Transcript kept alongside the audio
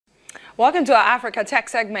Welcome to our Africa Tech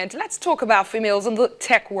segment. Let's talk about females in the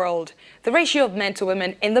tech world. The ratio of men to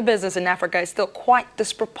women in the business in Africa is still quite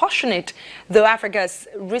disproportionate. Though Africa has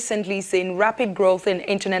recently seen rapid growth in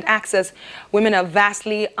internet access, women are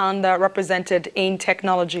vastly underrepresented in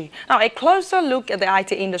technology. Now, a closer look at the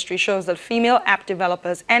IT industry shows that female app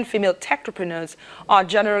developers and female techpreneurs are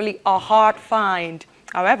generally a hard find.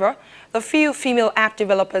 However, the few female app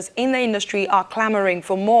developers in the industry are clamoring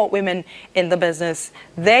for more women in the business.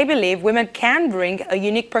 They believe women can bring a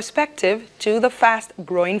unique perspective to the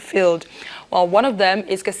fast-growing field. Well, one of them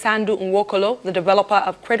is Kasandu Nwokolo, the developer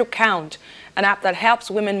of Cradle Count, an app that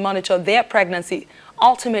helps women monitor their pregnancy,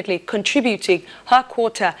 ultimately contributing her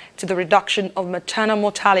quota to the reduction of maternal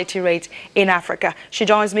mortality rate in Africa. She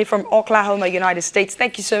joins me from Oklahoma, United States.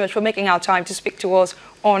 Thank you so much for making our time to speak to us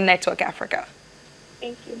on Network Africa.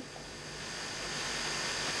 Thank you.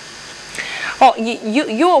 Well,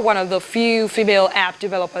 you are one of the few female app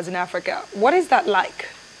developers in Africa. What is that like?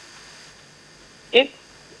 It's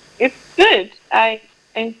good. I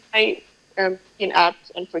in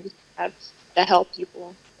apps and producing apps that help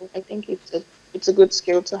people. I think it's a good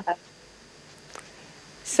skill to have.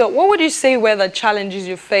 So what would you say were the challenges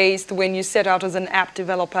you faced when you set out as an app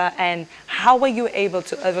developer, and how were you able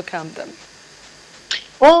to overcome them?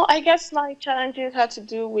 Well, I guess my challenges had to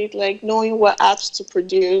do with like knowing what apps to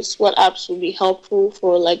produce, what apps would be helpful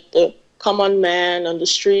for like the common man on the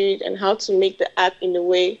street, and how to make the app in a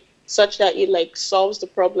way such that it like solves the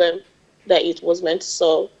problem that it was meant to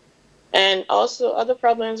solve. And also other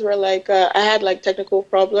problems were like I had like technical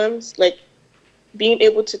problems, like being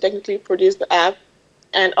able to technically produce the app,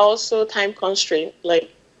 and also time constraint.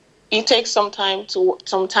 Like it takes some time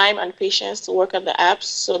and patience to work on the apps,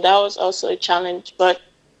 so that was also a challenge. But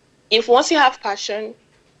if once you have passion,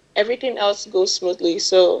 everything else goes smoothly.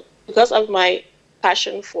 So because of my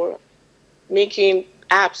passion for making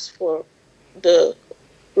apps for the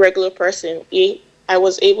regular person, I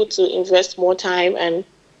was able to invest more time and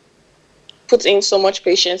put in so much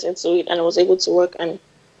patience into it, and I was able to work and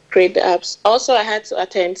create the apps. Also, I had to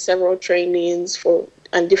attend several trainings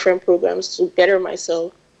and different programs to better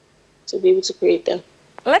myself to be able to create them.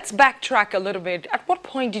 Let's backtrack a little bit. At what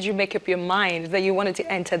point did you make up your mind that you wanted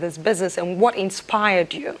to enter this business, and what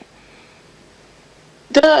inspired you?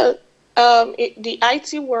 The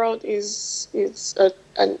IT world is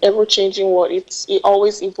an ever-changing world. It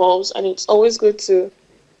always evolves, and it's always good to.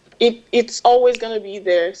 It's always going to be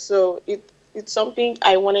there. So it's something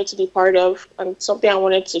I wanted to be part of, and something I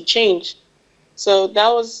wanted to change. So that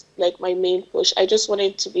was like my main push. I just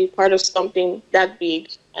wanted to be part of something that big,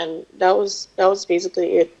 and that was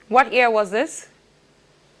basically it. What year was this?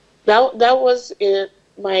 That was it.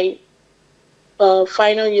 My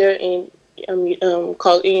final year in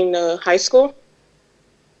high school.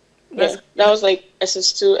 Yeah, that was like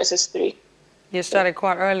SS2, SS3. You started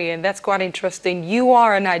quite early, and that's quite interesting. You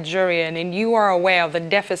are a Nigerian, and you are aware of the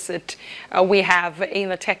deficit we have in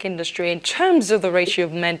the tech industry in terms of the ratio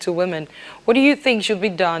of men to women. What do you think should be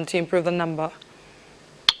done to improve the number?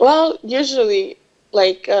 Well, usually,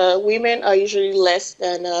 like women are usually less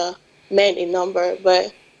than men in number,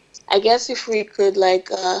 but I guess if we could like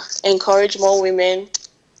encourage more women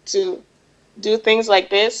to do things like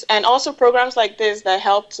this, and also programs like this that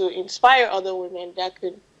help to inspire other women that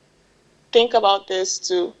could think about this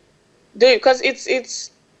to do it, because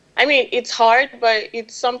it's hard, but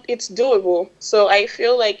it's doable. So I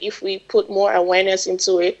feel like if we put more awareness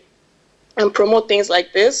into it and promote things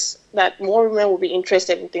like this, that more women will be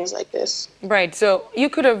interested in things like this. Right. So you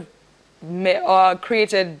could have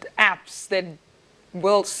created apps that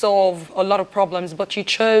will solve a lot of problems, but you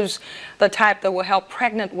chose the type that will help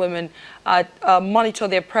pregnant women monitor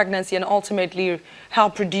their pregnancy and ultimately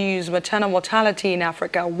help reduce maternal mortality in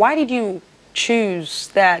Africa. Why did you choose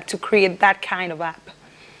that to create that kind of app?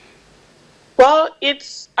 Well,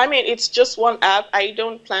 it's just one app. I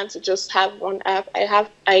don't plan to just have one app.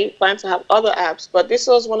 I plan to have other apps, but this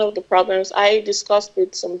was one of the problems I discussed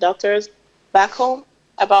with some doctors back home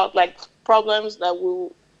about like problems that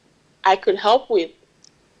I could help with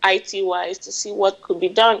IT-wise to see what could be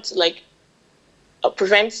done to like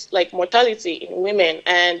prevent like mortality in women.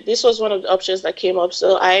 And this was one of the options that came up.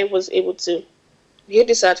 So I was able to give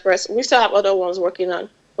this at first. We still have other ones working on.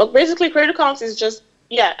 But basically, Cradle Count is just,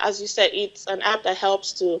 yeah, as you said, it's an app that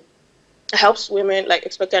helps women, like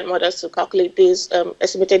expectant mothers, to calculate these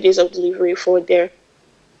estimated days of delivery for their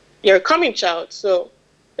coming child. So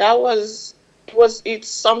it's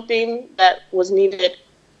something that was needed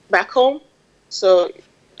back home. So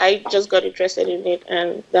I just got interested in it,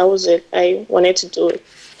 and that was it. I wanted to do it.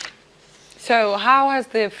 So how has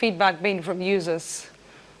the feedback been from users?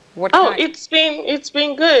 What Oh, kind? it's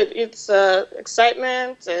been good. It's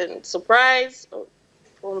excitement and surprise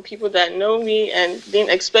from people that know me and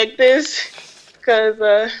didn't expect this,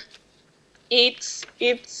 because it's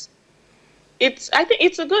it's I think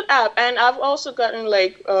it's a good app, and I've also gotten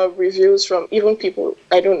like reviews from even people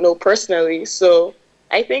I don't know personally. So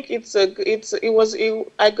I think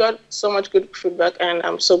I got so much good feedback, and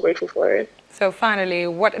I'm so grateful for it. So finally,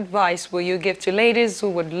 what advice will you give to ladies who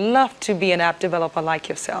would love to be an app developer like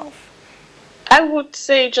yourself? I would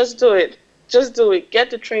say just do it. Just do it. Get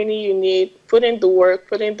the training you need, put in the work,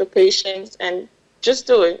 put in the patience, and just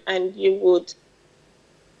do it, and you would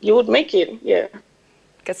make it. Yeah.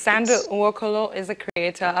 Cassandra Nwokolo is a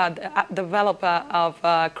creator, a developer of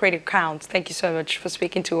Creative Counts. Thank you so much for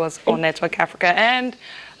speaking to us on Network Africa, and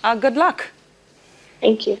good luck.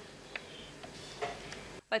 Thank you.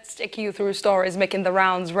 Let's take you through stories making the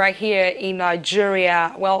rounds right here in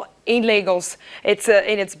Nigeria. Well, in Lagos, it's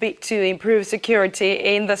in its bid to improve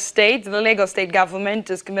security in the state. The Lagos state government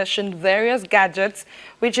has commissioned various gadgets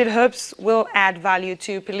which it hopes will add value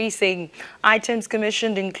to policing. Items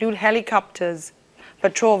commissioned include helicopters,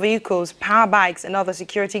 patrol vehicles, power bikes, and other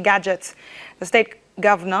security gadgets. The state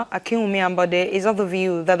governor, Akinwumi Ambode, is of the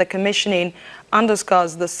view that the commissioning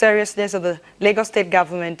underscores the seriousness of the Lagos state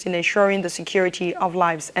government in ensuring the security of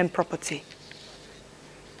lives and property.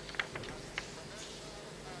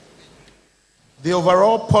 The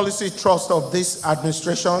overall policy thrust of this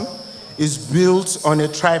administration is built on a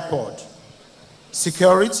tripod: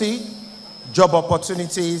 security, job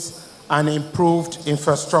opportunities, and improved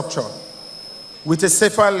infrastructure. With a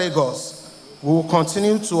safer Lagos, we will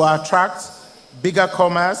continue to attract bigger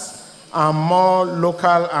commerce and more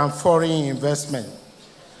local and foreign investment.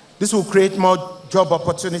 This will create more job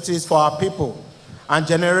opportunities for our people and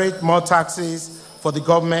generate more taxes for the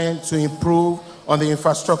government to improve on the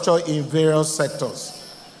infrastructure in various sectors.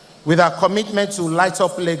 With our commitment to light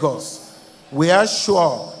up Lagos, we are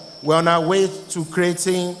sure we're on our way to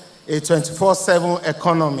creating a 24/7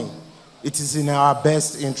 economy. It is in our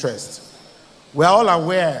best interest. We are all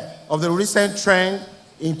aware of the recent trend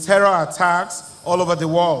in terror attacks all over the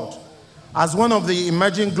world. As one of the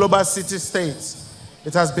emerging global city-states,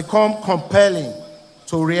 it has become compelling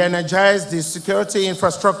to re-energize the security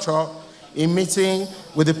infrastructure in meeting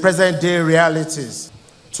with the present-day realities.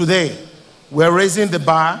 Today, we're raising the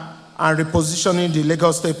bar and repositioning the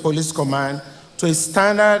Lagos State Police Command to a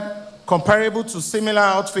standard comparable to similar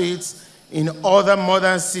outfits in other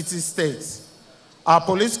modern city-states. Our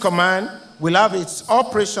police command will have its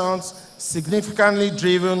operations significantly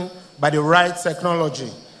driven by the right technology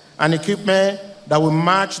and equipment that will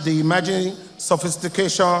match the emerging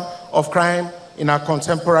sophistication of crime in our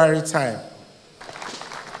contemporary time.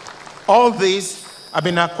 All these have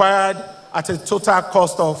been acquired at a total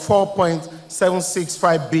cost of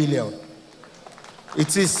 4.765 billion.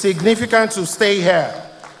 It is significant to stay here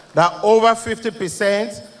that over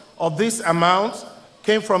 50% of this amount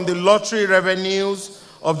came from the lottery revenues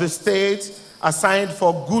of the state assigned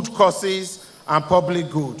for good causes and public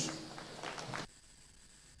good.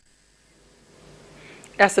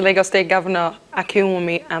 That's the Lagos State Governor,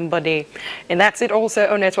 Akinwumi Ambode. And that's it also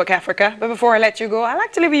on Network Africa. But before I let you go, I'd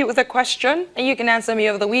like to leave you with a question, and you can answer me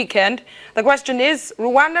over the weekend. The question is,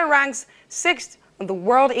 Rwanda ranks 6th on the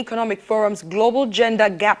World Economic Forum's Global Gender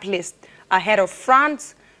Gap List, ahead of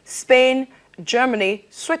France, Spain, Germany,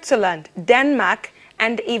 Switzerland, Denmark,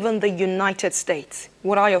 and even the United States.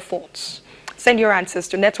 What are your thoughts? Send your answers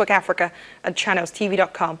to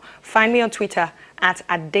networkafrica@channelstv.com. Find me on Twitter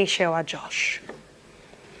 @AdeshewaJosh.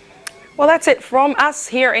 Well, that's it from us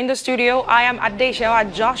here in the studio. I am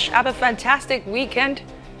Adeshewa Josh. Have a fantastic weekend.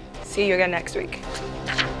 See you again next week.